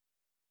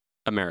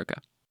America.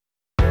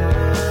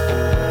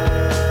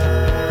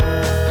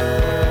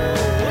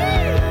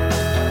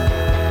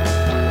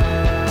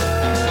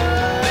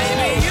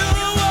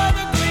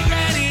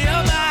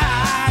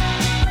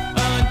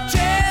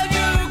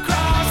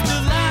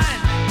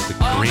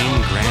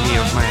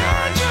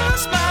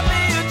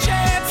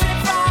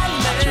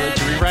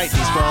 To rewrite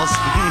these balls.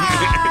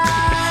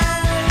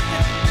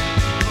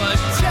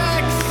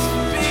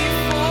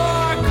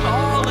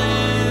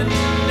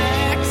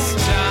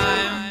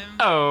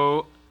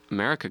 Oh,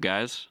 America,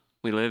 guys.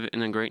 We live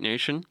in a great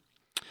nation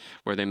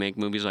where they make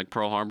movies like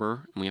Pearl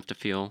Harbor, and we have to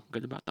feel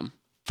good about them.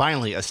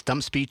 Finally, a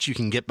stump speech you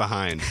can get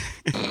behind.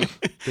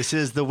 This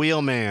is the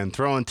wheelman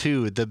throwing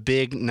to the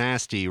big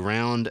nasty.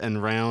 Round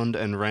and round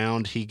and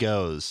round he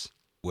goes.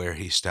 Where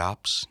he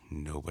stops,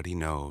 nobody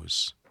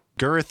knows.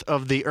 Girth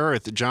of the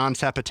Earth, John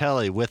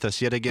Sapatelli with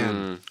us yet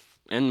again.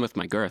 And with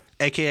my girth.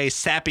 A.K.A.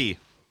 Sappy.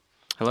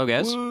 Hello,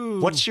 guys.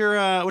 What's your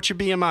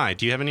BMI?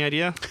 Do you have any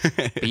idea?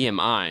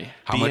 BMI.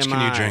 How much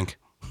can you drink?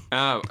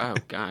 Oh,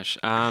 gosh.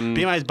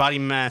 BMI is body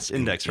mass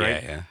index,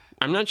 right? Yeah.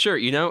 I'm not sure.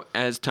 You know,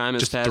 as time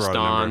has Just throw passed out a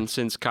on number.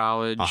 since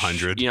college,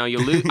 100. You know, you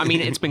lose. I mean,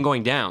 it's been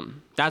going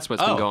down. That's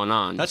what's been going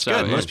on. That's So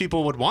good. Most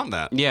people would want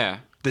that. Yeah.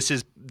 This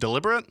is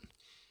deliberate?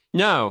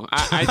 No,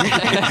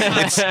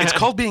 I It's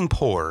called being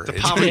poor. The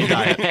poverty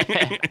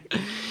diet.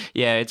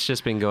 yeah, it's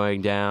just been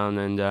going down,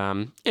 and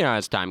you know,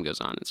 as time goes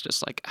on, it's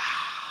just like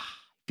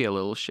feel a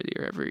little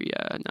shittier every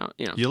no,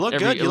 you know. You look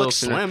every, good. a You look little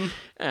slim.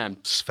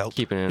 Svelte.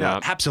 Keeping it Yeah,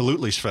 up.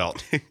 absolutely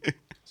svelte. See,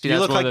 You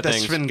that's look one like of the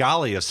things.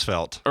 Svengali of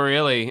svelte. Oh,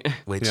 really?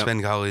 Wait, Yep.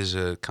 Svengali is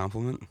a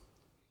compliment?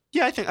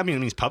 Yeah, I mean, it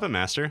means puppet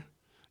master.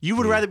 You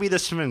would rather be the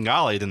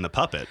Svengali than the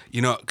puppet.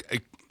 You know,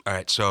 all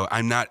right, so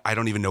I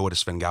don't even know what a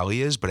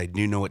Svengali is, but I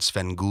do know what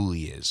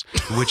Svengoolie is,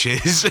 which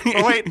is...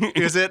 Oh, wait,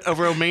 is it a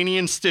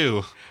Romanian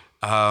stew?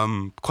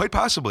 Quite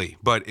possibly,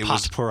 but it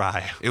was...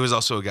 Potpourri. It was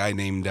also a guy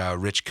named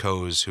Rich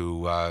Coase who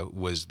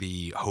was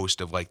the host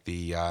of like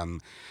the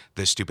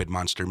stupid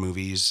monster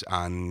movies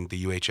on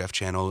the UHF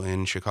channel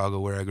in Chicago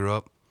where I grew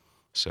up.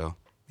 So,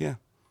 yeah.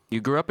 You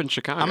grew up in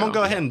Chicago. I'm going to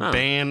go ahead and Oh.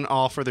 ban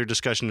all further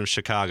discussion of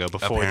Chicago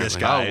before this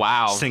Apparently. guy Oh,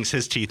 wow. sinks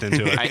his teeth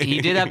into it. He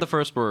did have the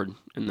first word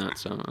in that,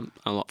 so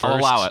I'll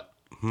allow it.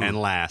 And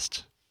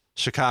last,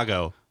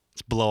 Chicago.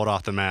 Let's blow it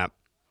off the map.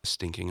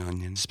 Stinking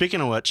onions. Speaking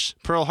of which,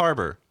 Pearl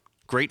Harbor.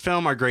 Great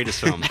film or greatest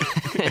film?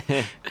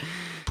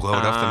 Blow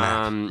it off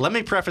the map. Let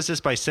me preface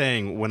this by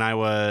saying when I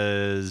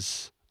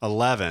was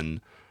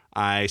 11,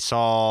 I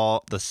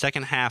saw the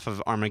second half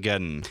of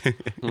Armageddon,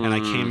 and I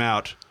came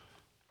out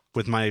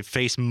with my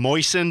face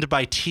moistened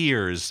by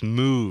tears,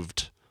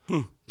 moved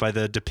by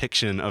the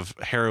depiction of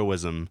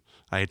heroism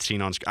I had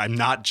seen on screen. I'm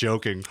not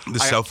joking. The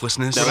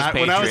selflessness. Those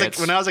When I patriots.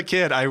 when I was a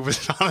kid, I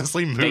was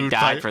honestly moved. They by,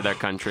 died for their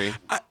country.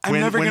 I'm when-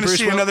 never when going to Bruce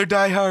see Will- another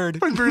Die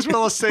Hard. when Bruce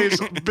Willis saves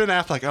Ben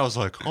Affleck, I was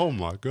like, oh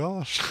my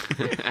gosh.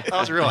 That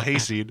was real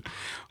hayseed.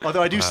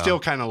 Although I do still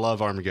kind of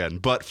love Armageddon,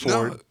 but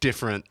for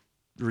different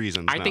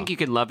reasons. I now. think you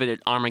could love it at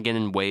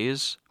Armageddon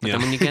ways, but Yeah.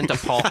 then when you get into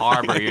Pearl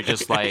Harbor, you're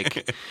just like,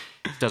 it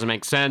doesn't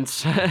make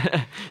sense.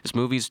 This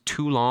movie's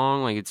too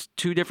long. Like it's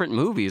two different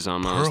movies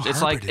almost. Pearl it's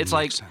Harbor like didn't it's make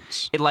like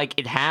sense.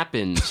 it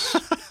happens,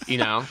 you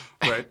know?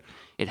 Right.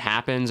 It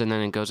happens and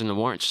then it goes into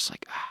war. It's just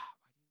like,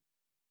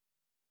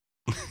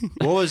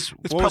 What was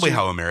It's what probably was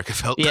how America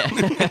felt.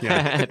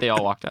 yeah. They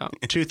all walked out.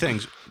 two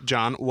things,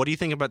 John. What do you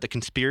think about the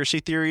conspiracy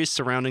theories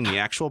surrounding the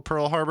actual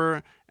Pearl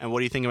Harbor, and what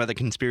do you think about the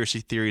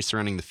conspiracy theories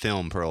surrounding the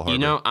film Pearl Harbor? You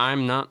know,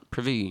 I'm not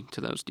privy to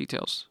those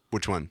details.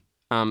 Which one?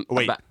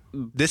 Wait.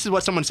 This is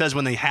what someone says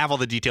when they have all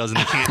the details and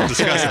they can't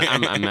discuss it.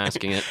 I'm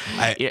asking it.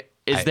 I-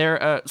 Is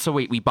there so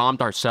wait, we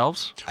bombed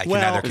ourselves? I can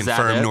Well, neither Is that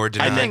confirm it? nor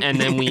deny. And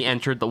then we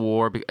entered the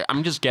war.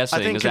 I'm just guessing.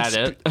 I think Is that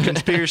it?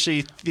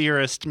 conspiracy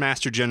theorist,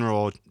 Master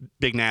General,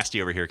 Big Nasty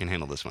over here can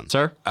handle this one.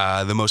 Sir?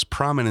 The most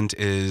prominent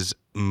is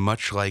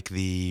much like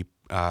the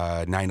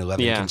 9/11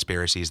 Yeah.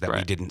 conspiracies that we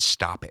Right. didn't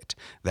stop it,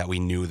 that we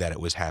knew that it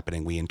was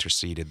happening. We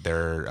interceded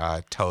their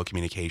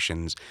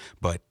telecommunications,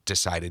 but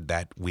decided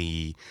that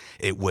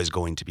it was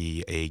going to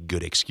be a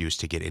good excuse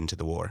to get into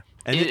the war.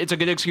 And It's a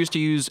good excuse to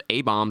use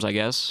A bombs, I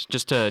guess,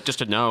 just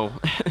to know.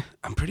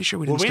 I'm pretty sure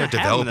we Well, didn't we start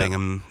didn't have developing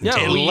them. them. Yeah,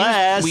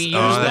 Unless- we used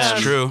Oh, them.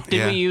 that's true. Did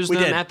Yeah. we use We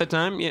them did. at the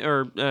time? Yeah,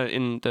 or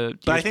in the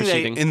But I years think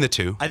preceding? in the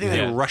two. I think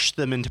Yeah. they rushed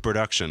them into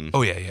production.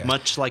 Oh, yeah.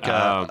 Much like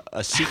a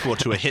sequel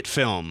to a hit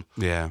film.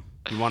 Yeah.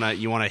 You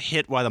wanna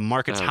hit while the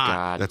market's Oh, hot.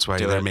 God. That's why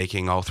Do they're it.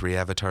 making all three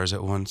avatars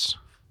at once.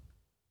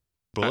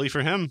 Bully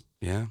for him.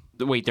 Yeah.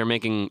 Wait, they're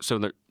making so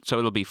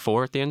it'll be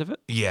 4 at the end of it.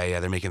 Yeah.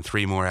 They're making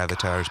 3 more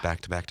avatars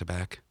back to back to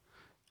back.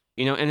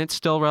 You know, and it's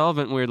still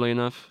relevant. Weirdly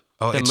enough,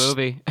 Oh, the it's-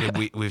 movie.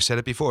 We've said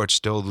it before. It's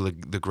still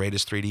the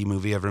greatest 3D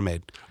movie ever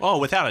made. Oh,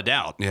 without a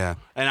doubt. Yeah.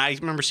 And I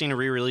remember seeing a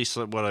re-release,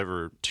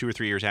 whatever, 2 or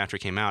 3 years after it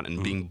came out,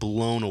 and being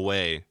blown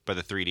away by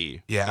the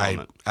 3D. Yeah,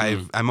 element.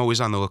 I'm always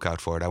on the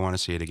lookout for it. I want to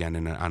see it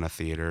again on a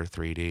theater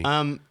 3D.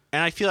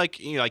 And I feel like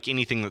like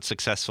anything that's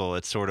successful,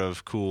 it's sort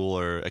of cool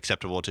or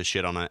acceptable to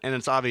shit on it. And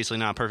it's obviously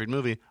not a perfect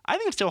movie. I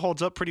think it still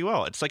holds up pretty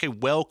well. It's like a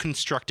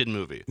well-constructed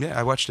movie. Yeah,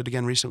 I watched it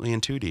again recently in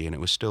 2D, and it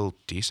was still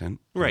decent.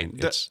 Right. I mean,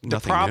 it's The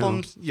nothing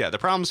problems, the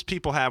problems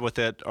people have with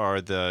it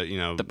are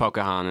the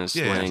Pocahontas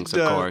Yeah. links,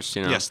 of course.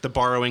 Yes, the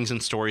borrowings in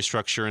story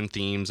structure and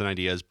themes and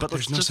ideas. But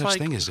there's it's no just such like,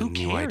 thing as a who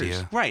new cares?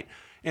 idea. Right.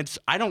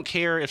 I don't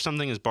care if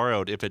something is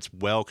borrowed if it's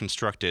well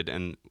constructed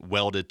and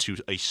welded to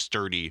a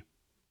sturdy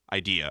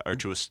idea or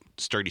to a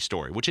sturdy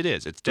story, which it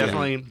is. It's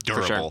definitely for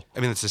durable. sure. I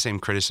mean, it's the same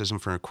criticism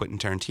for Quentin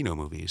Tarantino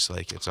movies.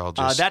 Like, it's all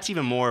just... That's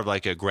even more of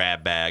like a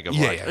grab bag of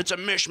Yeah, like, yeah. it's a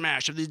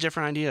mishmash of these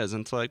different ideas.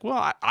 And it's like,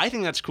 well, I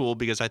think that's cool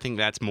because I think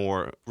that's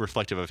more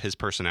reflective of his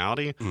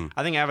personality.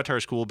 I think Avatar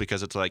is cool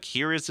because it's like,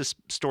 here is this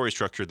story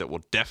structure that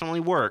will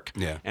definitely work.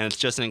 Yeah. And it's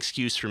just an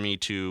excuse for me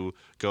to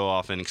go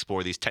off and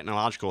explore these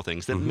technological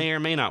things that may or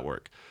may not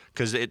work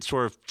because it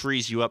sort of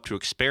frees you up to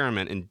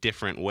experiment in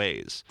different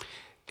ways.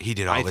 He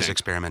did all his think.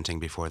 experimenting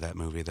before that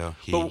movie, though.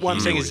 But what I'm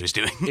knew saying what is he was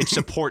doing. it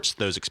supports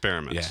those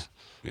experiments.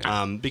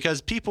 Yeah.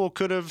 Because people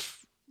could have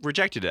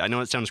rejected it. I know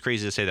it sounds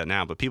crazy to say that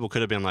now, but people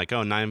could have been like,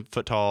 oh,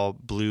 9-foot tall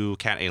blue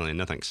cat alien,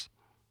 no thanks.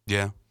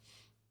 Yeah.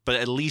 But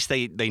at least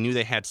they knew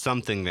they had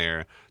something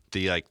there.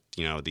 The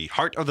the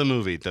heart of the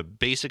movie, the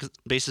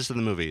basis of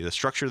the movie, the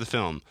structure of the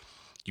film.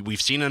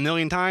 We've seen it a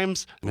million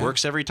times. It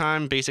works every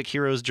time. Basic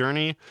hero's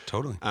journey.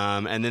 Totally.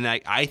 And then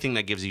I think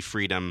that gives you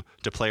freedom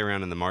to play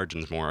around in the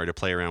margins more, or to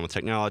play around with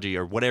technology,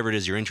 or whatever it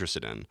is you're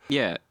interested in.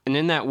 Yeah, and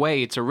in that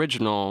way, it's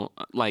original,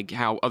 like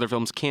how other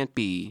films can't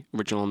be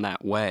original in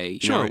that way.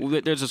 Sure.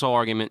 There's this whole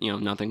argument,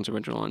 nothing's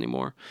original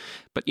anymore.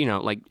 But,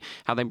 like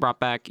how they brought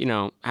back,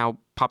 how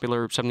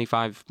popular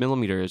 75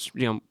 millimeter is,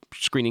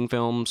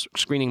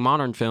 screening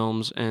modern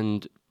films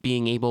and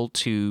being able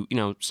to,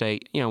 say,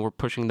 we're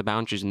pushing the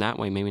boundaries in that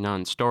way, maybe not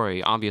in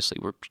story. Obviously,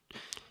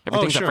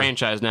 everything's sure. a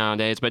franchise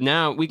nowadays, but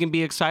now we can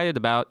be excited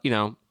about,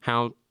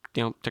 how,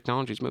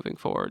 technology is moving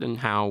forward and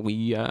how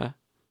we, how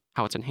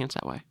it's enhanced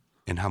that way.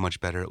 And how much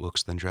better it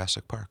looks than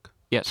Jurassic Park.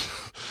 Yes.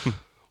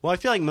 Well, I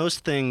feel like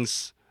most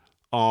things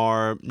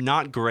are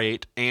not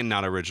great and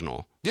not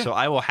original. Yeah. So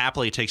I will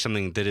happily take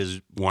something that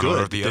is One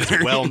good, or the that's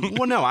other. well,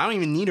 no, I don't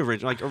even need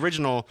original. Like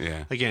original,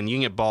 Yeah. again, you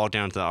can get bogged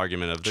down to the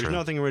argument of there's True.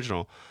 nothing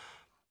original.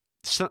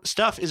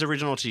 Stuff is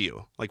original to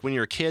you. Like when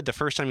you're a kid, the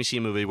first time you see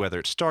a movie, whether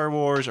it's Star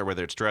Wars or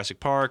whether it's Jurassic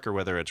Park or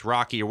whether it's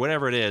Rocky or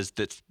whatever it is,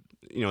 that's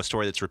a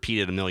story that's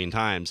repeated a million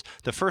times.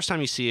 The first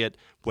time you see it,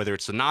 whether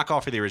it's the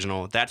knockoff or the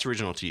original, that's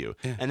original to you,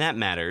 and that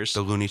matters.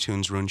 The Looney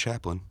Tunes ruined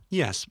Chaplin.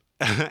 Yes.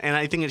 And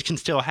I think it can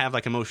still have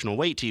like emotional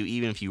weight to you,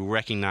 even if you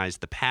recognize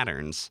the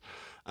patterns.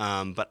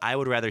 But I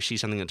would rather see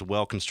something that's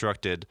well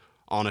constructed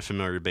on a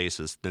familiar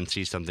basis than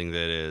see something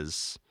that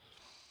is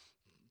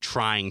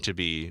trying to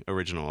be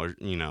original or,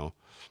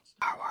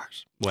 Star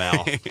Wars.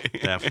 well,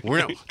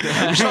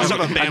 we're still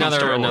talking about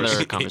Star Wars.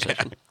 Another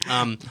conversation.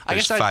 I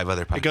There's guess 5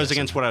 other it goes podcasts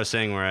against in what I was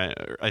saying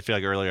where I feel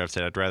like earlier I've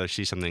said I'd rather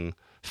see something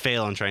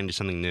fail and try and do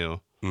something new.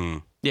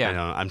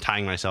 Yeah. I'm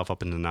tying myself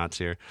up into knots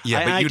here.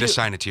 Yeah, but I you'd do-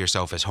 assign it to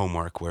yourself as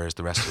homework, whereas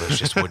the rest of us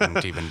just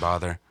wouldn't even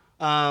bother.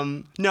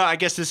 No, I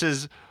guess this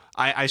is.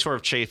 I sort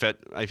of chafe at.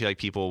 I feel like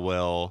people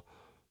will.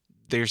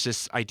 There's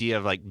this idea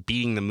of like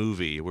beating the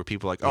movie where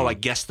people are like, oh, I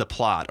guessed the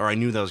plot or I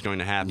knew that was going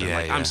to happen. Yeah,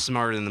 like yeah. I'm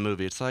smarter than the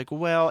movie. It's like,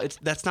 well,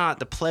 that's not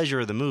the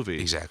pleasure of the movie.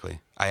 Exactly.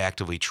 I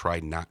actively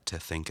try not to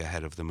think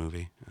ahead of the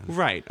movie.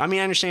 Right. I mean,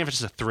 I understand if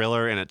it's a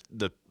thriller and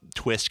the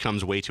twist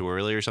comes way too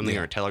early or something,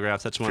 Yeah. or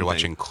telegraphs. That's If one you're thing.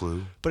 watching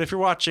Clue. But if you're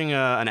watching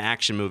an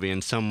action movie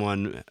and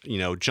someone,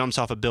 jumps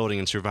off a building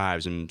and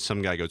survives and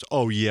some guy goes,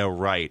 oh, yeah,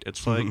 right.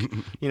 It's like,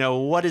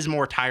 what is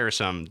more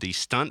tiresome, the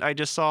stunt I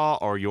just saw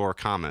or your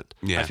comment?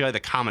 Yeah. I feel like the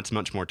comment's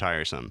much more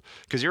tiresome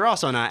because you're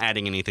also not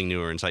adding anything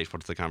new or insightful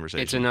to the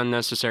conversation. It's an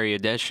unnecessary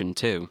addition,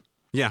 too.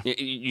 Yeah.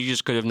 You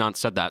just could have not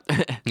said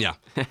that. Yeah.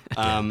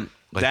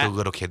 Like that, the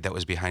little kid that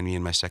was behind me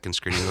in my second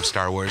screening of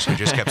Star Wars who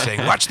just kept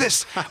saying, watch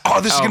this.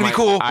 Oh, this is going to be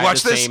cool. I have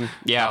Watch the this. Same,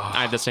 yeah,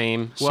 I have the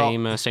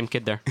same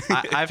kid there.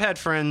 I've had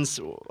friends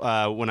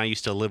when I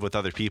used to live with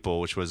other people,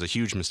 which was a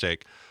huge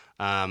mistake.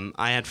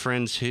 I had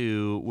friends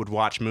who would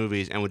watch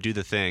movies and would do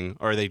the thing,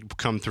 or they'd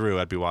come through.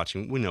 I'd be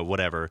watching,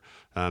 whatever,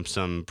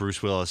 some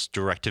Bruce Willis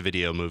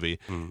direct-to-video movie,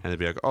 and they'd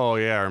be like, "Oh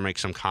yeah," or make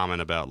some comment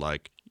about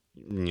like,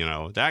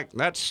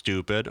 that's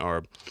stupid,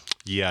 or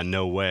yeah,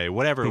 no way,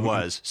 whatever it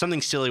was.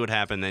 Something silly would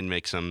happen, then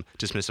make some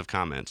dismissive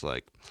comments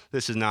like,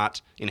 "This is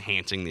not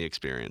enhancing the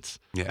experience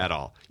at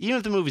all." Even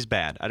if the movie's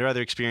bad, I'd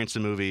rather experience the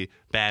movie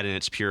bad in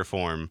its pure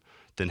form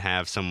than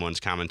have someone's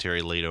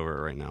commentary laid over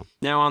it right now.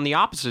 Now, on the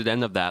opposite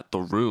end of that, The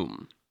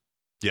Room.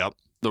 Yep.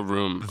 The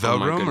Room. The Oh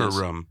my Room goodness.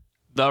 or Room?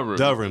 The Room.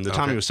 The Room, the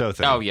Tommy Wiseau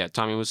thing. Oh, yeah,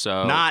 Tommy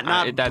Wiseau.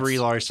 Not that's Brie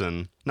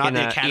Larson. Not in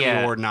the Academy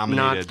Award nominated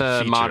Not the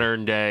feature.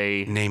 modern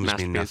day Names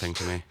masterpiece. mean nothing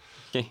to me.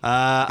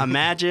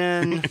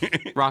 Imagine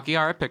Rocky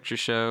Horror Picture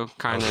Show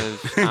kind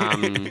of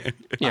Imagine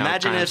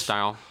kind of if-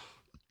 style.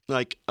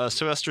 like a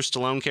Sylvester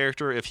Stallone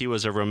character if he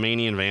was a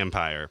Romanian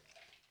vampire.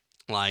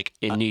 Like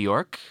In New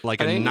York?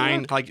 like Are they a in New nine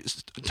York? like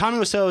Tommy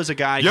Wiseau is a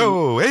guy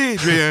Yo,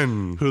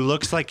 Adrian. who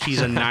looks like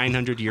he's a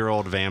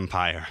 900-year-old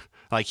vampire.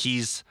 Like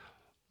he's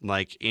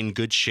like in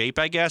good shape,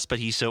 I guess, but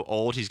he's so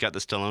old. He's got the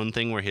Stallone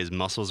thing where his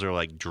muscles are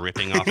like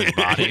dripping off his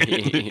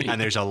body, and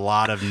there's a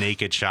lot of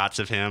naked shots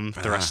of him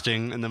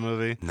thrusting in the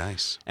movie.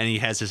 Nice. And he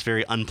has this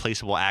very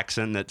unplaceable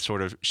accent that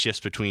sort of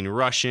shifts between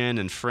Russian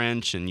and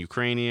French and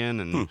Ukrainian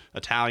and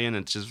Italian.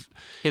 It's just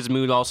His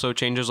mood also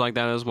changes like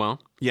that as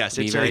well. yes,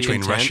 Be it's very Between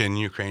content. Russian,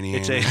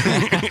 Ukrainian. it's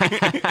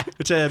a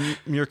it's a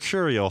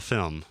mercurial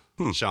film,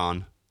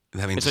 Sean.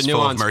 Having It's a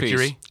full of nuanced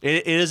mercury. piece.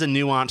 It is a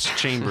nuanced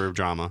chamber of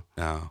drama.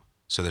 Oh,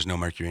 so there's no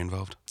mercury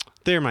involved.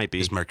 There might be.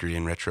 Is Mercury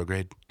in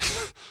retrograde?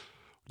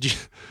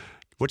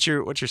 What's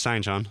your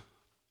sign, Sean?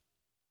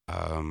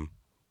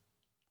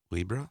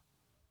 Libra.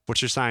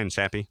 What's your sign,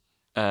 Sappy?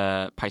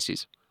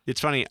 Pisces. It's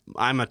funny.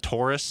 I'm a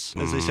Taurus,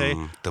 as they say.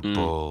 The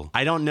bull.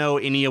 I don't know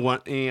any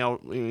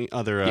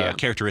other Yeah.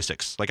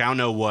 characteristics. Like I don't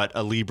know what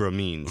a Libra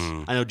means.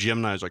 I know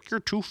Gemini is like you're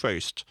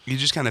two-faced. You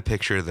just kind of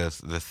picture the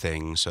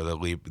thing. So the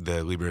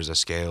Libra is a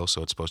scale,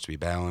 so it's supposed to be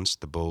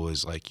balanced. The bull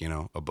is like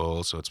a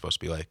bull, so it's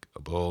supposed to be like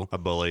a bull, A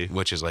bully,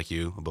 which is like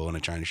you, a bull in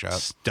a china shop.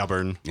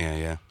 stubborn.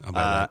 Yeah. I'll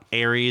buy that.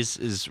 Aries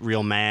is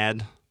real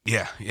mad.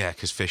 Yeah,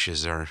 because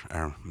fishes are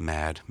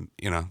mad.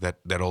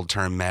 That old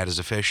term, mad as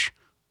a fish.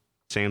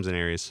 Sam's an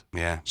Aries,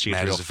 Yeah, She's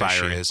mad real as a fish she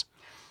fiery. is.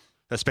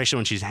 especially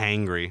when she's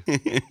hangry.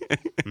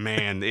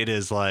 Man, it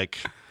is like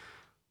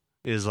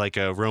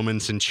a Roman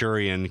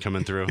centurion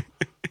coming through.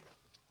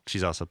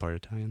 She's also part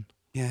Italian.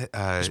 Yeah,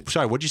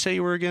 Sorry, what'd you say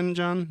you were again,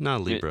 John? Not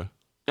a Libra.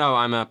 Oh,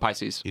 I'm a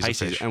Pisces. he's a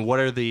Pisces. fish. And what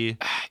are the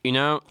You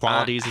know,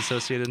 qualities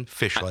associated?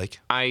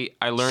 Fish-like. I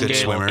learned Good it,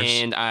 swimmers.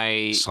 and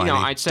I Slimy.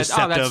 I said,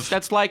 Deceptive.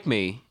 that's like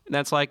me.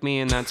 That's like me,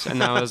 and that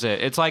was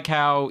it. It's like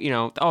how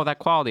that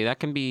quality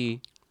that can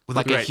be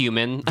like a right.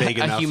 human. Vague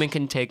A enough. human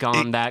can take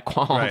on that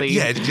quality.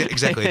 Yeah,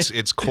 exactly.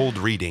 It's cold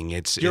reading.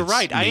 You're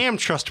right. I am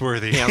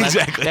trustworthy. You know, that's,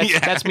 Exactly, That's, yeah.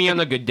 that's me on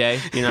a good day.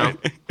 You know.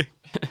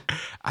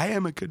 I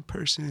am a good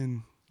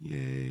person.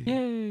 Yay.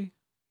 Yay.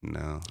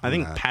 No, I I'm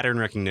think not. pattern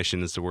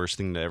recognition is the worst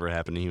thing to ever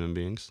happen to human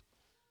beings.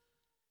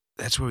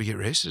 That's where we get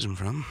racism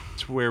from.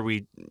 It's where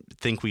we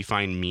think we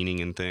find meaning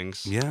in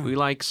things. Yeah, We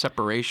like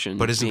separation.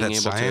 but isn't being that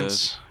able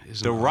science?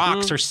 Isn't The that-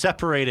 rocks are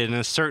separated in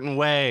a certain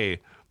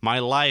way. My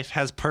life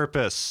has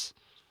purpose.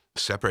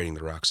 separating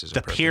the rocks is a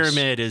The purpose.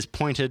 pyramid is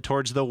pointed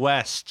towards the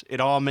west. It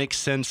all makes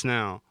sense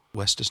now.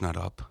 West is not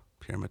up.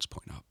 Pyramids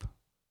point up.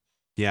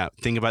 Yeah,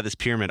 think about this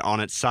pyramid on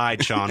its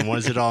side, Sean. What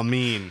does it all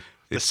mean?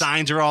 The It's-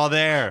 signs are all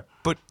there.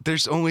 But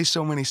there's only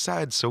so many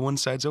sides, so one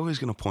side's always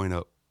going to point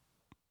up.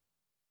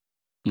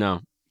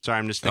 No. Sorry,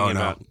 I'm just Oh thinking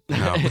no, about.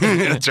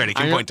 no, that's right. He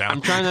can I'm, point down.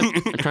 I'm trying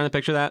to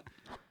picture that.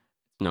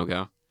 No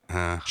go.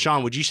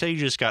 Sean, would you say you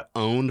just got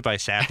owned by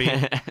Sappy?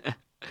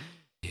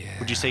 Yeah.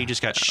 Would you say you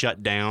just got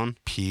shut down?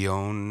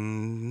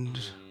 Peoned?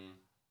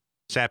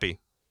 Sappy.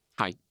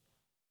 Hi.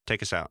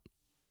 Take us out.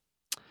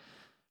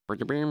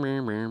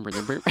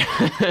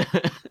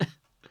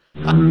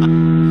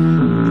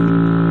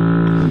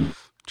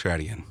 Try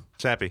it again.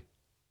 Sappy.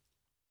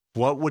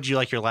 What would you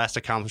like your last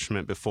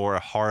accomplishment before a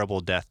horrible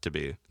death to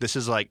be? This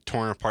is like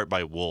torn apart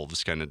by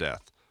wolves kind of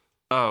death.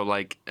 Oh,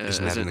 like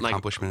Isn't is that it an like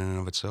accomplishment in and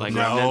of itself? like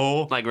No.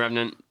 Revenant, like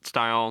Revenant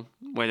style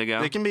way to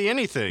go? It can be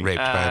anything. Raped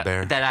by a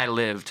bear. That I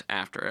lived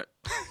after it.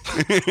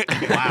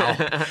 Wow.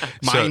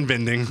 So- Mind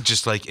bending.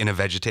 Just like in a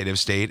vegetative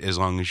state, as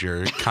long as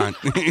you're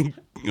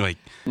like,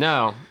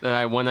 No, that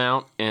I went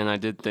out and I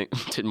did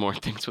more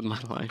things with my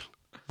life.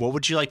 What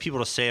would you like people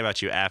to say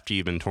about you after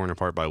you've been torn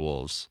apart by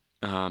wolves?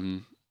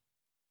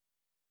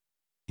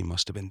 he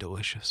must have been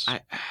delicious.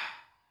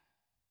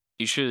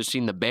 You should have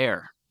seen the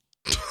bear.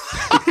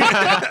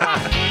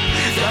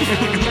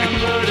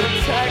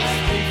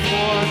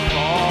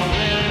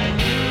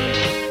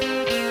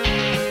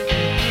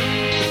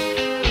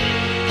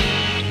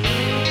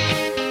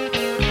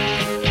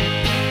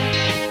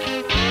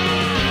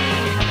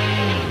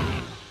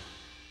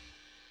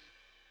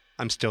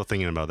 I'm still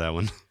thinking about that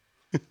one.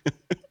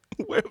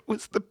 What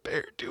was the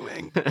bear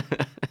doing?